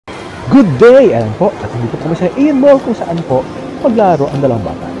Good day! Ayan po, at dito po kami sa Ian Mall kung saan po maglaro ang dalawang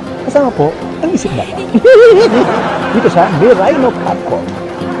bata. Kasama po ang isip bata. Dito sa Miraino Capcom.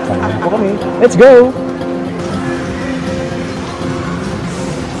 Kasama po kami. Let's go!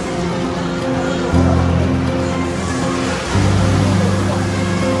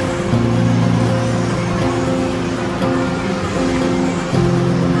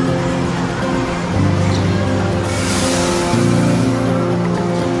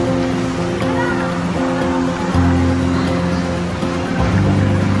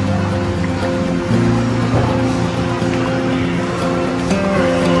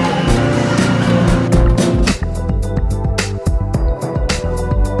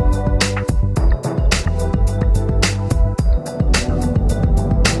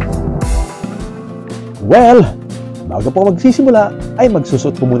 Well, bago po magsisimula ay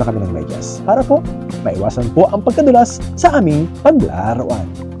magsusot po muna kami ng medyas para po maiwasan po ang pagkadulas sa aming panlaruan.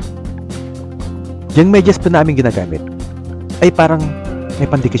 Yung medyas po namin ginagamit ay parang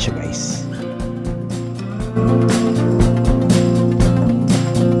may pandikit siya, guys.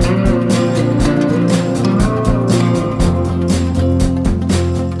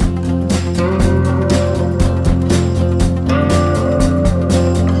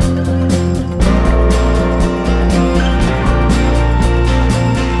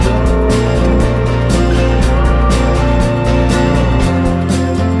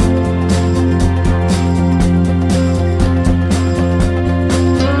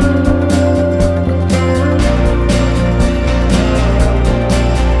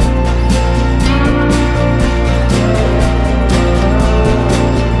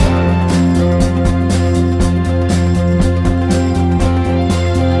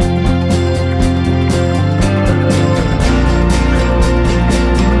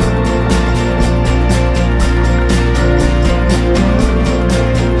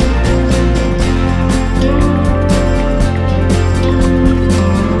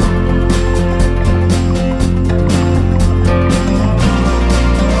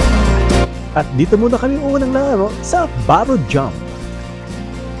 At dito muna kami unang laro sa Battle Jump.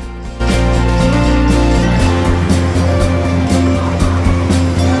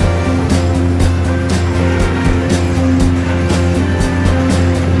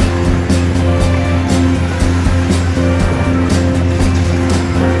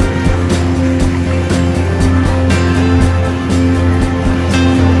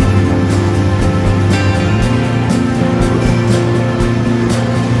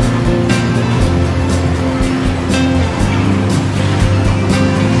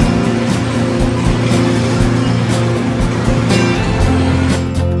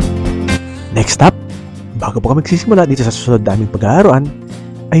 Next up, bago po kami magsisimula dito sa susunod naming pag-aaruan,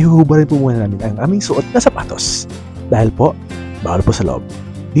 ay huhubarin po muna namin ang aming suot na sapatos. Dahil po, bawal po sa loob.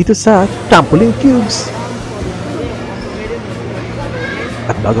 Dito sa Trampoline Cubes.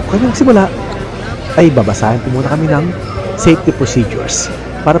 At bago po kami magsimula, ay babasahin po muna kami ng safety procedures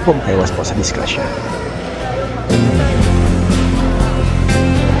para po makaiwas po sa disgrasya.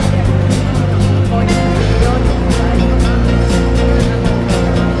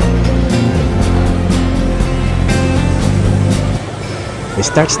 It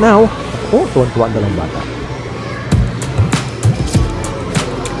starts now. Oh, tuwan-tuwa ang dalawang bata.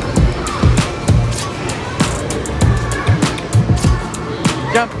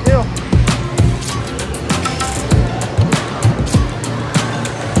 Jump, hill.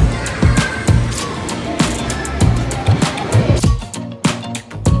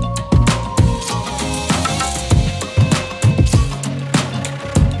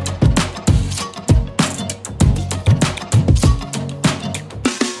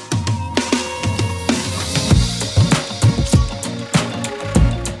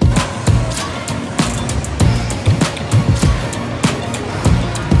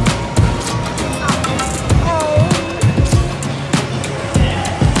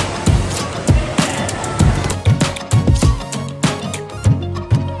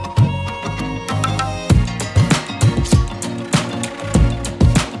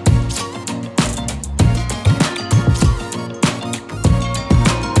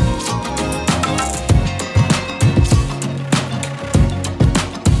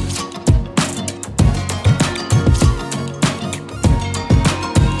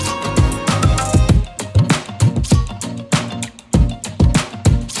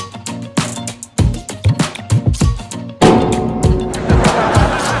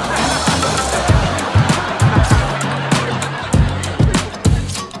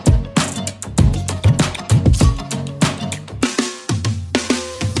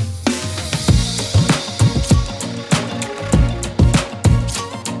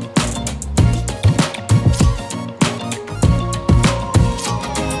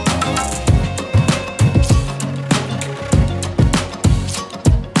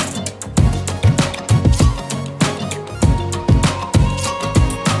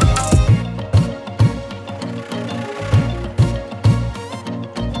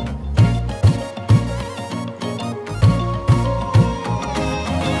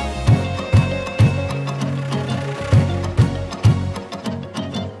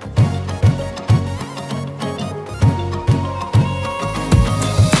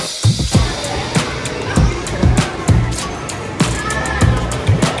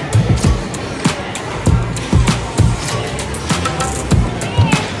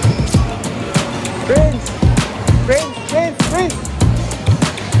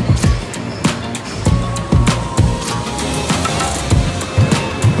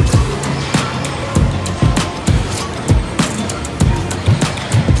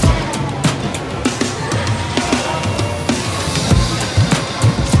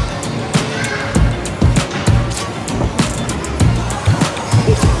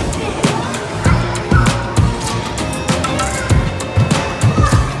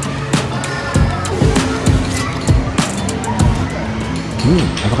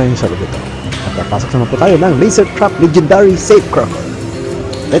 Ano kayong sabi dito? At papasok naman po tayo ng Laser Trap Legendary Safe Cracker.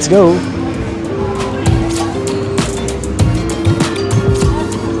 Let's go!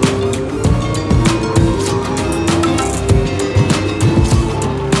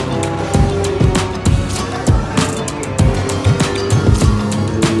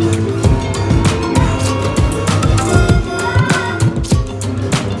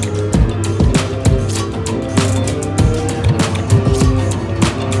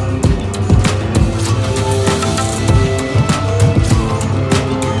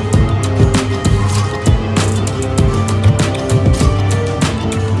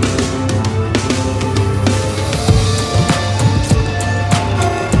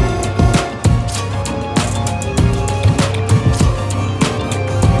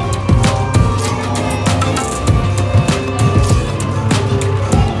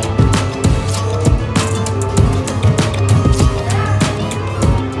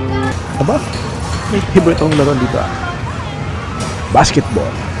 Aba, may favorite akong laro dito. Basketball.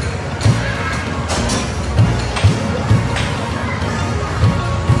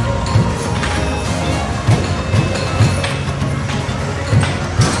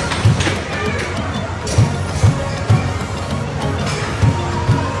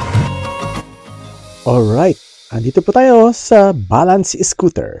 Alright, andito po tayo sa balance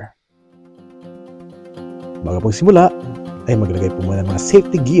scooter. Bago pong simula, ay maglagay po muna ng mga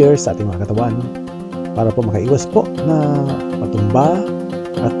safety gear sa ating mga katawan para po makaiwas po na matumba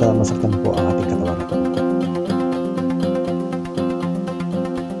at masaktan po ang ating katawan.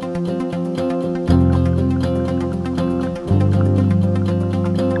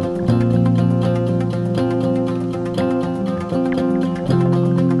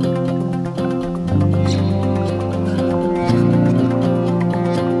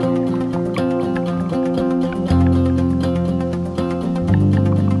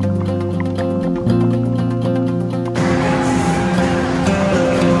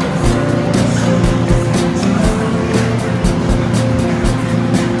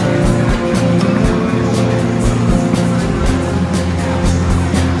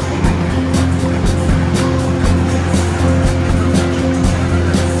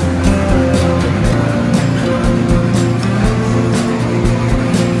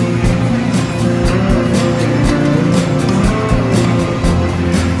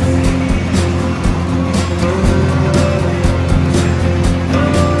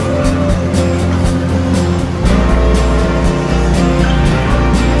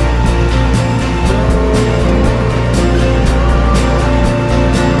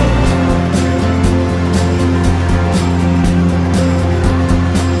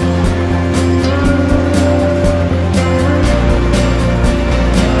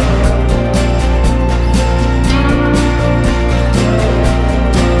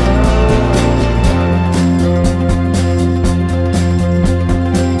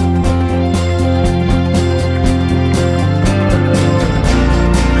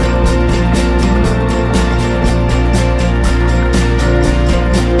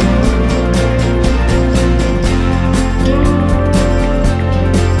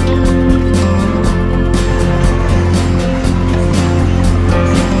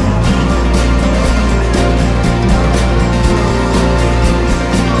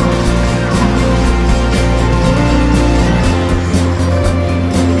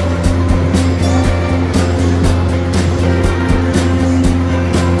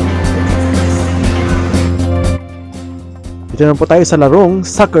 Dito naman po tayo sa larong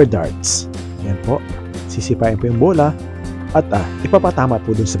soccer darts. Ayan po, sisipain po yung bola at ipapatama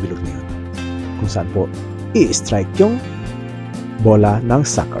po dun sa bilog na yun. Kung saan po i-strike yung bola ng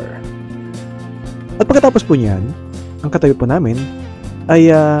soccer. At pagkatapos po niyan, ang katabi po namin ay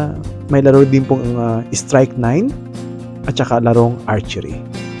may laro din pong strike 9 at saka larong archery.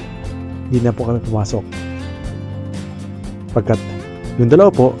 Hindi na po kami pumasok. Pagkat yung dalawa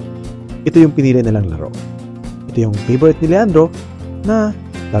po, ito yung pinili nilang laro. Ito yung favorite ni Leandro na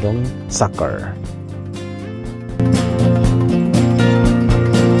larong soccer.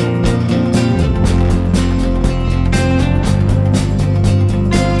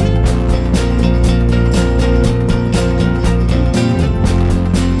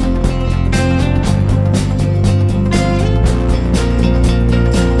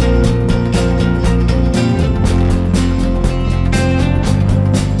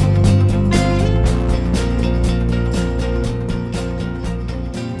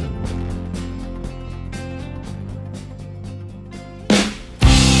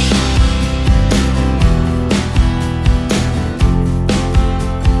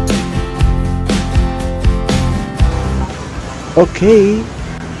 Okay.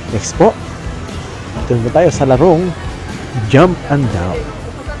 Next po. Ito na tayo sa larong Jump and Down.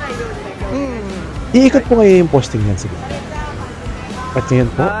 Iikot po ngayon yung posting yan. Sige. At ngayon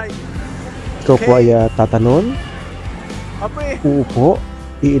po, ikaw po ay tatalon. Uupo.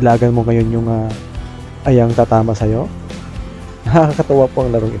 Iilagan mo ngayon yung ayang tatama sa'yo. Nakakatawa po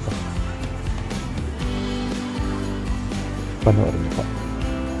ang larong ito. Panoorin po.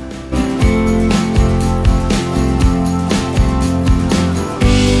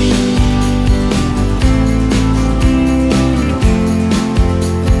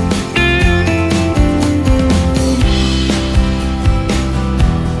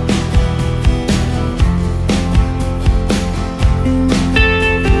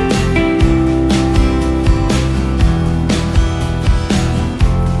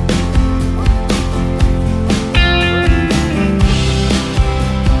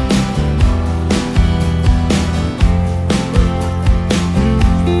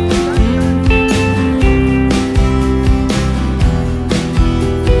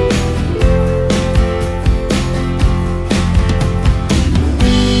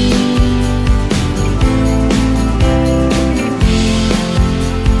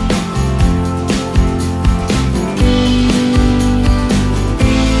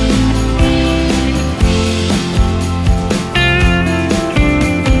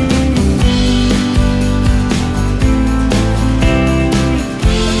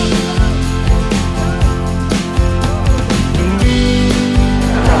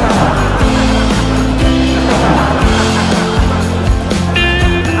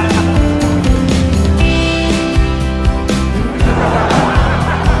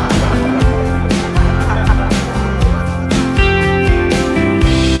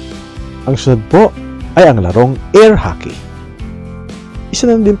 Ang sunod po ay ang larong air hockey.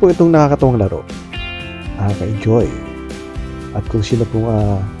 Isa na din po itong nakakatawang laro. Nakaka-enjoy. At kung sino pong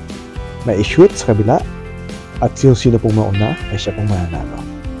na-shoot sa kabila at sino pong mauna ay siya pong mananalo.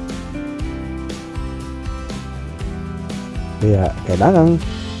 Kaya kailangang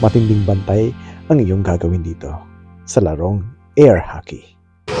matinding bantay ang iyong gagawin dito sa larong air hockey.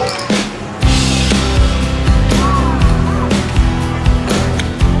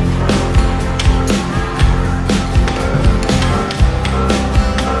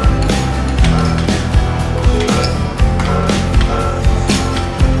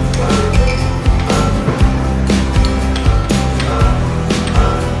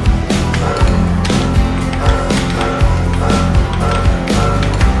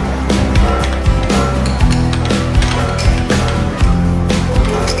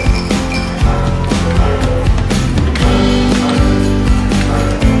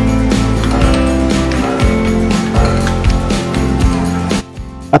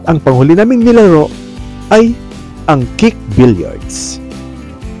 At ang panghuli naming nilaro ay ang kick billiards.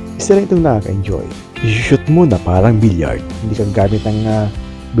 Isa rin itong nakaka-enjoy. I-shoot mo na parang billiard. Hindi kang gamit ng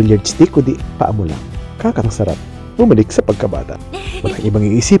billiard stick, kundi paa mo lang. Kakasarap. Bumalik sa pagkabata. Walang ibang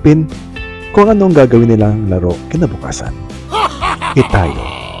iisipin kung ano ang gagawin nilang laro kinabukasan. Tayo.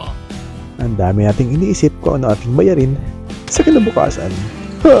 Ang dami nating iniisip kung ano ating bayarin sa kinabukasan.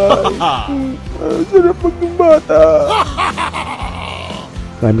 Ay, sarap magkabata.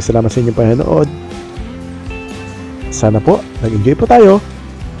 Maraming salamat sa inyong panonood. Sana po, nag-enjoy po tayo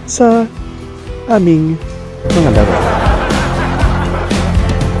sa aming mga laro.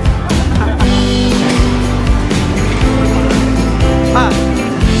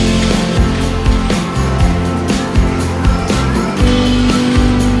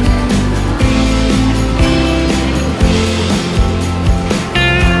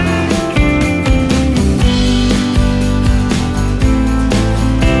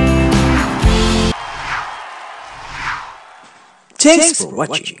 Thanks for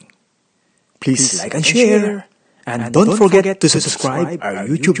watching. Please like and share. And don't forget to subscribe our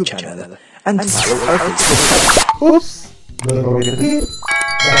YouTube channel and follow our Facebook page. Oops!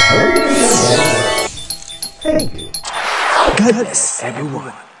 Thank you. God bless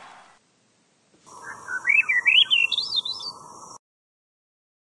everyone.